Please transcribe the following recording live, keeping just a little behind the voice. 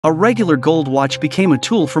A regular gold watch became a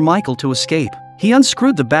tool for Michael to escape. He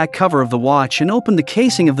unscrewed the back cover of the watch and opened the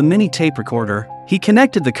casing of the mini tape recorder. He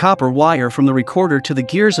connected the copper wire from the recorder to the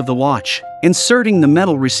gears of the watch. Inserting the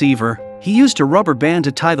metal receiver, he used a rubber band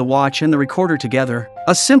to tie the watch and the recorder together.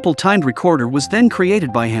 A simple timed recorder was then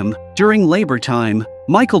created by him. During labor time,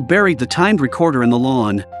 Michael buried the timed recorder in the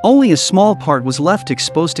lawn. Only a small part was left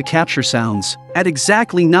exposed to capture sounds. At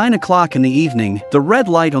exactly 9 o'clock in the evening, the red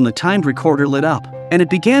light on the timed recorder lit up, and it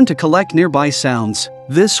began to collect nearby sounds.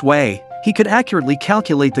 This way, he could accurately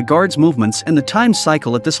calculate the guards' movements and the time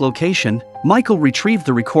cycle at this location. Michael retrieved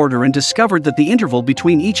the recorder and discovered that the interval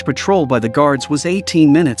between each patrol by the guards was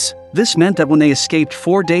 18 minutes. This meant that when they escaped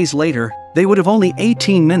 4 days later, they would have only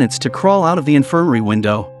 18 minutes to crawl out of the infirmary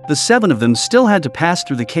window. The 7 of them still had to pass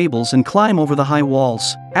through the cables and climb over the high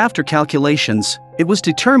walls. After calculations, it was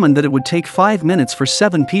determined that it would take 5 minutes for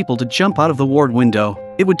 7 people to jump out of the ward window.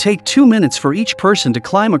 It would take 2 minutes for each person to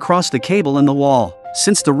climb across the cable and the wall.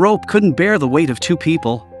 Since the rope couldn't bear the weight of 2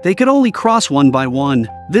 people, they could only cross one by one.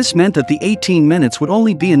 This meant that the 18 minutes would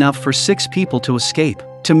only be enough for 6 people to escape.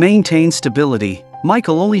 To maintain stability,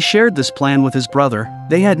 Michael only shared this plan with his brother.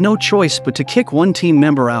 They had no choice but to kick one team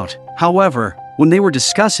member out. However, when they were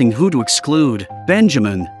discussing who to exclude,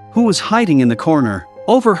 Benjamin, who was hiding in the corner,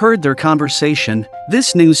 overheard their conversation.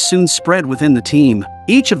 This news soon spread within the team.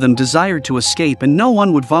 Each of them desired to escape and no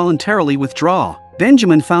one would voluntarily withdraw.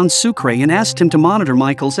 Benjamin found Sucre and asked him to monitor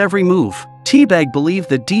Michael's every move. Teabag believed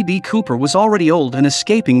that D.B. Cooper was already old and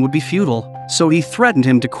escaping would be futile, so he threatened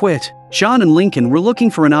him to quit. John and Lincoln were looking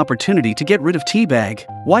for an opportunity to get rid of Teabag.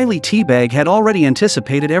 Wily Teabag had already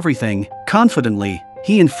anticipated everything. Confidently,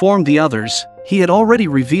 he informed the others. He had already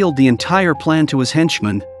revealed the entire plan to his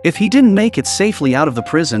henchmen. If he didn't make it safely out of the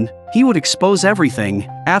prison, he would expose everything.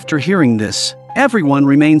 After hearing this, everyone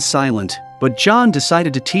remained silent. But John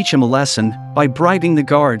decided to teach him a lesson by bribing the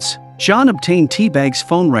guards. John obtained Teabag's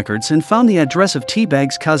phone records and found the address of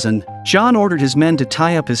Teabag's cousin. John ordered his men to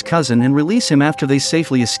tie up his cousin and release him after they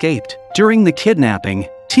safely escaped. During the kidnapping,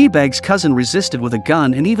 Teabag's cousin resisted with a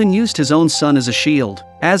gun and even used his own son as a shield.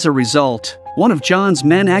 As a result, one of John's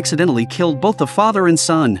men accidentally killed both the father and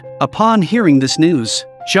son. Upon hearing this news,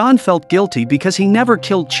 John felt guilty because he never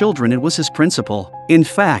killed children. It was his principle. In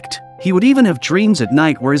fact, he would even have dreams at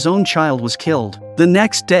night where his own child was killed. The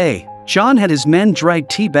next day, John had his men drag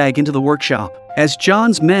Teabag into the workshop. As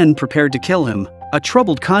John's men prepared to kill him, a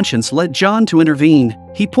troubled conscience led John to intervene.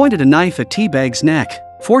 He pointed a knife at Teabag's neck,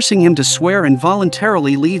 forcing him to swear and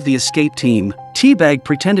voluntarily leave the escape team. Teabag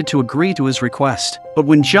pretended to agree to his request, but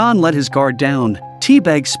when John let his guard down,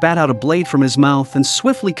 Teabag spat out a blade from his mouth and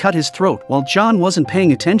swiftly cut his throat while John wasn't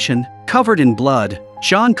paying attention. Covered in blood,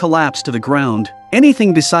 John collapsed to the ground.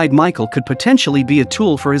 Anything beside Michael could potentially be a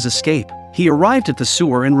tool for his escape. He arrived at the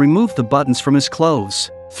sewer and removed the buttons from his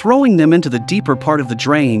clothes, throwing them into the deeper part of the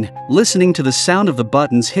drain. Listening to the sound of the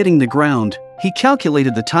buttons hitting the ground, he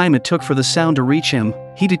calculated the time it took for the sound to reach him.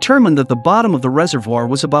 He determined that the bottom of the reservoir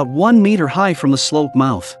was about 1 meter high from the slope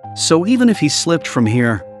mouth, so even if he slipped from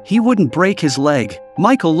here, he wouldn't break his leg.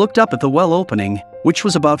 Michael looked up at the well opening, which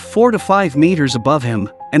was about 4 to 5 meters above him,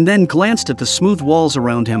 and then glanced at the smooth walls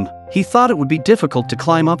around him. He thought it would be difficult to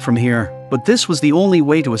climb up from here, but this was the only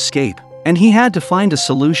way to escape, and he had to find a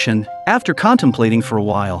solution. After contemplating for a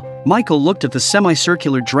while, Michael looked at the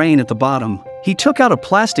semicircular drain at the bottom. He took out a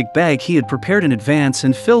plastic bag he had prepared in advance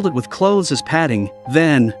and filled it with clothes as padding.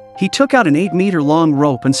 Then, he took out an 8-meter-long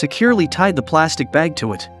rope and securely tied the plastic bag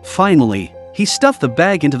to it. Finally, he stuffed the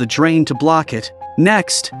bag into the drain to block it.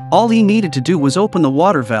 Next, all he needed to do was open the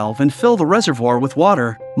water valve and fill the reservoir with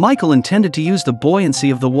water. Michael intended to use the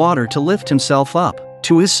buoyancy of the water to lift himself up.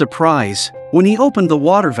 To his surprise, when he opened the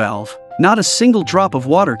water valve, not a single drop of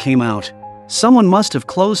water came out. Someone must have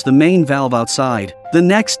closed the main valve outside. The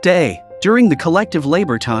next day, during the collective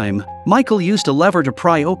labor time, Michael used a lever to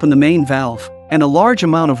pry open the main valve, and a large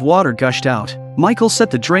amount of water gushed out. Michael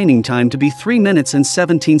set the draining time to be 3 minutes and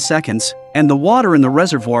 17 seconds, and the water in the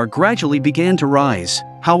reservoir gradually began to rise.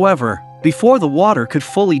 However, before the water could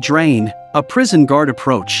fully drain, a prison guard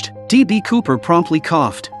approached. D.B. Cooper promptly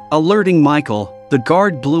coughed, alerting Michael. The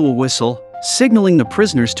guard blew a whistle, signaling the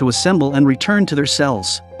prisoners to assemble and return to their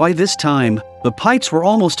cells. By this time, the pipes were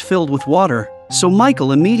almost filled with water, so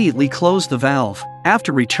Michael immediately closed the valve.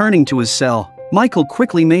 After returning to his cell, Michael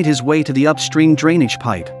quickly made his way to the upstream drainage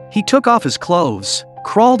pipe. He took off his clothes,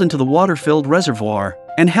 crawled into the water-filled reservoir,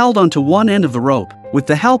 and held onto one end of the rope. With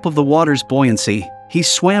the help of the water's buoyancy, he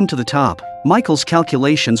swam to the top. Michael's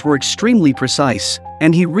calculations were extremely precise,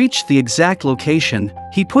 and he reached the exact location.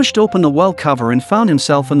 He pushed open the well cover and found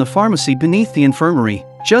himself in the pharmacy beneath the infirmary,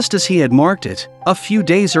 just as he had marked it. A few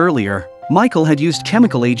days earlier, Michael had used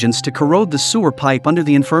chemical agents to corrode the sewer pipe under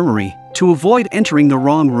the infirmary. To avoid entering the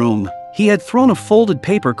wrong room, he had thrown a folded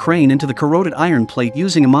paper crane into the corroded iron plate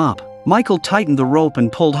using a mop. Michael tightened the rope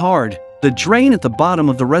and pulled hard. The drain at the bottom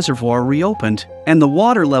of the reservoir reopened, and the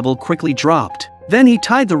water level quickly dropped. Then he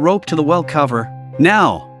tied the rope to the well cover.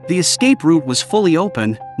 Now, the escape route was fully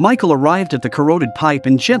open. Michael arrived at the corroded pipe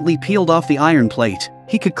and gently peeled off the iron plate.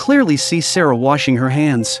 He could clearly see Sarah washing her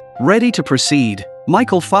hands. Ready to proceed,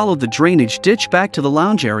 Michael followed the drainage ditch back to the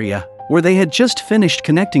lounge area, where they had just finished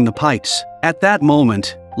connecting the pipes. At that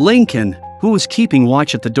moment, Lincoln, who was keeping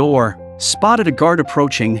watch at the door, spotted a guard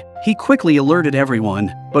approaching. He quickly alerted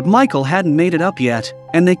everyone, but Michael hadn't made it up yet,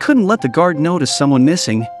 and they couldn't let the guard notice someone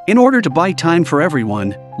missing. In order to buy time for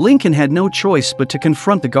everyone, Lincoln had no choice but to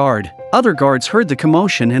confront the guard. Other guards heard the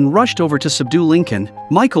commotion and rushed over to subdue Lincoln.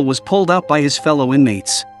 Michael was pulled up by his fellow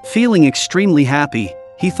inmates. Feeling extremely happy,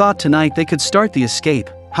 he thought tonight they could start the escape.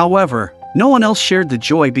 However, no one else shared the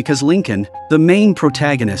joy because Lincoln, the main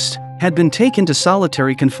protagonist, had been taken to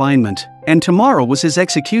solitary confinement, and tomorrow was his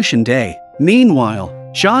execution day. Meanwhile,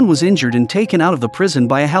 John was injured and taken out of the prison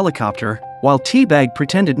by a helicopter, while Teabag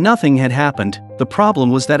pretended nothing had happened. The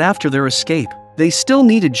problem was that after their escape, they still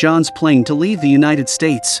needed John's plane to leave the United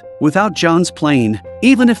States. Without John's plane,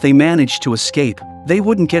 even if they managed to escape, they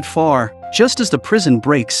wouldn't get far. Just as the prison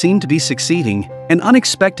break seemed to be succeeding, an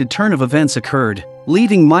unexpected turn of events occurred,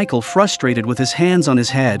 leaving Michael frustrated with his hands on his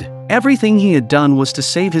head. Everything he had done was to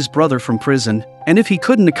save his brother from prison, and if he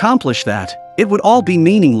couldn't accomplish that, it would all be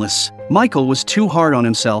meaningless. Michael was too hard on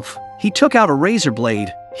himself. He took out a razor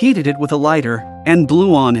blade, heated it with a lighter, and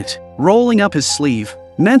blew on it, rolling up his sleeve.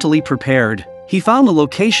 Mentally prepared, he found the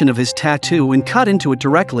location of his tattoo and cut into it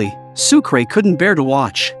directly. Sucre couldn't bear to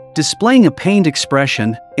watch. Displaying a pained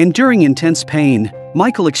expression, enduring intense pain,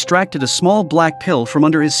 Michael extracted a small black pill from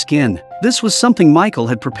under his skin. This was something Michael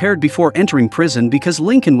had prepared before entering prison because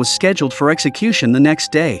Lincoln was scheduled for execution the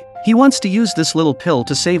next day. He wants to use this little pill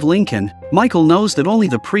to save Lincoln. Michael knows that only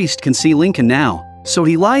the priest can see Lincoln now, so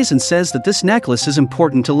he lies and says that this necklace is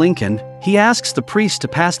important to Lincoln. He asks the priest to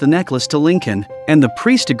pass the necklace to Lincoln, and the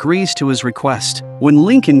priest agrees to his request. When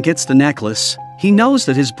Lincoln gets the necklace, he knows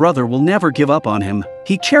that his brother will never give up on him.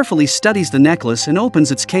 He carefully studies the necklace and opens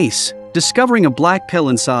its case, discovering a black pill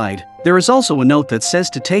inside. There is also a note that says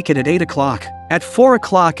to take it at 8 o'clock. At 4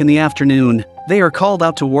 o'clock in the afternoon, they are called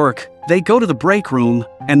out to work. They go to the break room,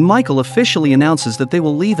 and Michael officially announces that they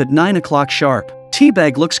will leave at 9 o'clock sharp.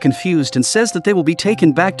 Teabag looks confused and says that they will be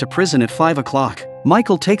taken back to prison at 5 o'clock.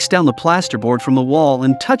 Michael takes down the plasterboard from the wall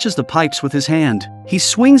and touches the pipes with his hand. He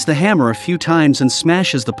swings the hammer a few times and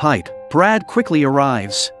smashes the pipe. Brad quickly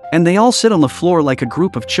arrives, and they all sit on the floor like a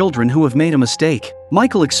group of children who have made a mistake.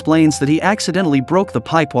 Michael explains that he accidentally broke the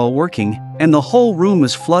pipe while working, and the whole room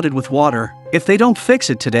is flooded with water. If they don't fix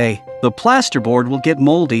it today, the plasterboard will get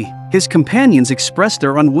moldy. His companions express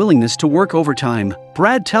their unwillingness to work overtime.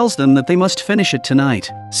 Brad tells them that they must finish it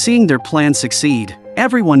tonight. Seeing their plan succeed,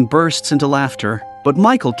 everyone bursts into laughter. But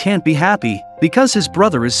Michael can't be happy, because his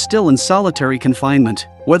brother is still in solitary confinement.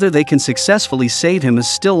 Whether they can successfully save him is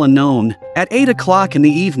still unknown. At 8 o'clock in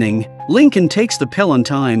the evening, Lincoln takes the pill on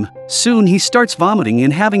time. Soon he starts vomiting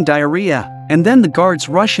and having diarrhea, and then the guards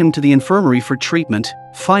rush him to the infirmary for treatment.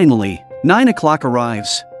 Finally, 9 o'clock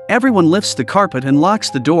arrives. Everyone lifts the carpet and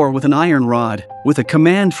locks the door with an iron rod. With a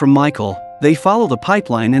command from Michael, they follow the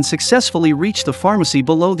pipeline and successfully reach the pharmacy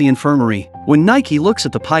below the infirmary. When Nike looks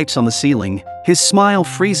at the pipes on the ceiling, his smile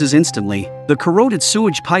freezes instantly. The corroded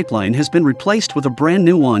sewage pipeline has been replaced with a brand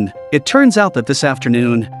new one. It turns out that this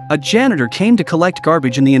afternoon, a janitor came to collect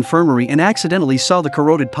garbage in the infirmary and accidentally saw the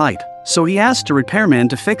corroded pipe, so he asked a repairman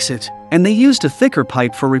to fix it, and they used a thicker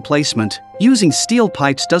pipe for replacement. Using steel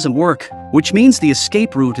pipes doesn't work, which means the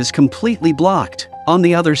escape route is completely blocked. On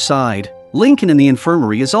the other side, Lincoln in the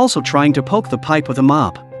infirmary is also trying to poke the pipe with a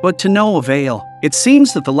mop, but to no avail. It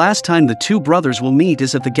seems that the last time the two brothers will meet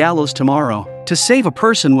is at the gallows tomorrow. To save a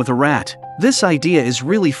person with a rat, this idea is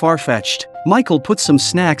really far-fetched. Michael puts some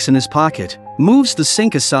snacks in his pocket, moves the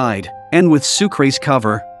sink aside, and with Sucre's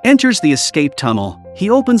cover, enters the escape tunnel. He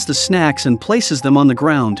opens the snacks and places them on the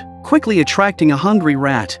ground, quickly attracting a hungry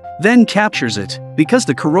rat, then captures it. Because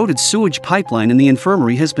the corroded sewage pipeline in the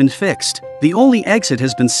infirmary has been fixed, the only exit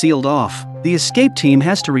has been sealed off. The escape team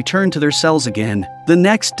has to return to their cells again. The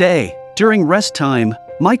next day, during rest time,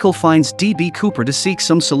 Michael finds D.B. Cooper to seek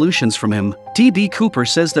some solutions from him. D.B. Cooper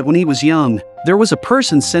says that when he was young, there was a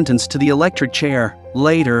person sentenced to the electric chair.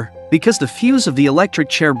 Later, because the fuse of the electric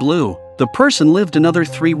chair blew, the person lived another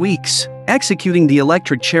 3 weeks. Executing the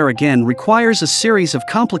electric chair again requires a series of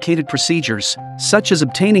complicated procedures, such as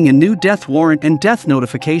obtaining a new death warrant and death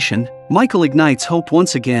notification. Michael ignites hope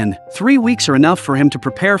once again. 3 weeks are enough for him to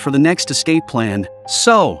prepare for the next escape plan.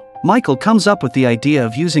 So, Michael comes up with the idea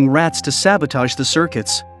of using rats to sabotage the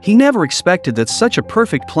circuits. He never expected that such a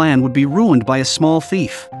perfect plan would be ruined by a small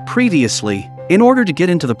thief. Previously, in order to get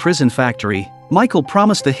into the prison factory, Michael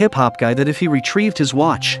promised the hip-hop guy that if he retrieved his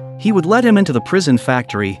watch, he would let him into the prison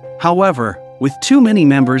factory. However, with too many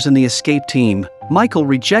members in the escape team, Michael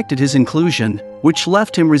rejected his inclusion, which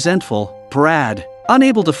left him resentful. Brad,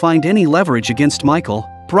 unable to find any leverage against Michael,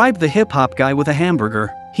 bribed the hip-hop guy with a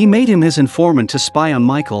hamburger. He made him his informant to spy on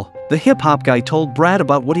Michael. The hip-hop guy told Brad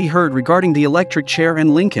about what he heard regarding the electric chair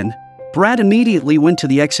and Lincoln. Brad immediately went to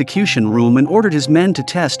the execution room and ordered his men to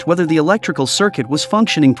test whether the electrical circuit was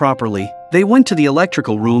functioning properly. They went to the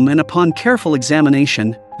electrical room and upon careful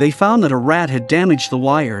examination, they found that a rat had damaged the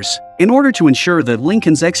wires. In order to ensure that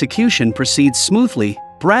Lincoln's execution proceeds smoothly,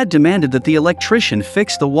 Brad demanded that the electrician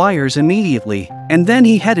fix the wires immediately, and then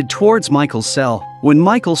he headed towards Michael's cell. When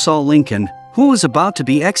Michael saw Lincoln, who was about to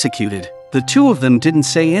be executed, the two of them didn't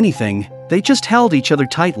say anything, they just held each other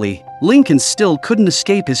tightly. Lincoln still couldn't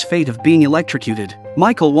escape his fate of being electrocuted.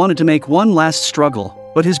 Michael wanted to make one last struggle,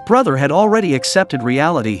 but his brother had already accepted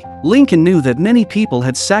reality. Lincoln knew that many people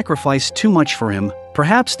had sacrificed too much for him.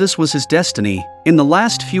 Perhaps this was his destiny. In the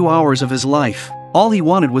last few hours of his life, all he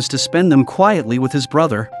wanted was to spend them quietly with his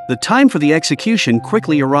brother. The time for the execution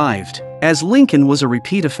quickly arrived. As Lincoln was a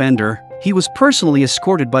repeat offender, he was personally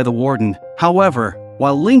escorted by the warden. However,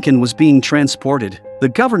 while Lincoln was being transported, the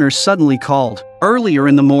governor suddenly called. Earlier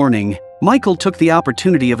in the morning, Michael took the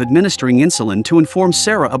opportunity of administering insulin to inform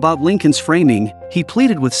Sarah about Lincoln's framing. He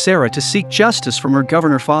pleaded with Sarah to seek justice from her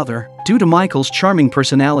governor father. Due to Michael's charming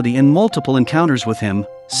personality and multiple encounters with him,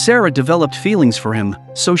 Sarah developed feelings for him,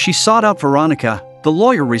 so she sought out Veronica, the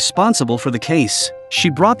lawyer responsible for the case. She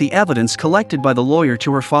brought the evidence collected by the lawyer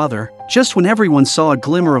to her father. Just when everyone saw a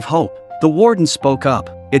glimmer of hope, the warden spoke up.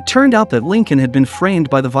 It turned out that Lincoln had been framed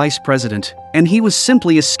by the vice president, and he was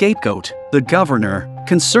simply a scapegoat. The governor,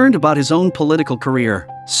 concerned about his own political career,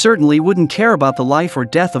 certainly wouldn't care about the life or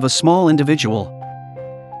death of a small individual.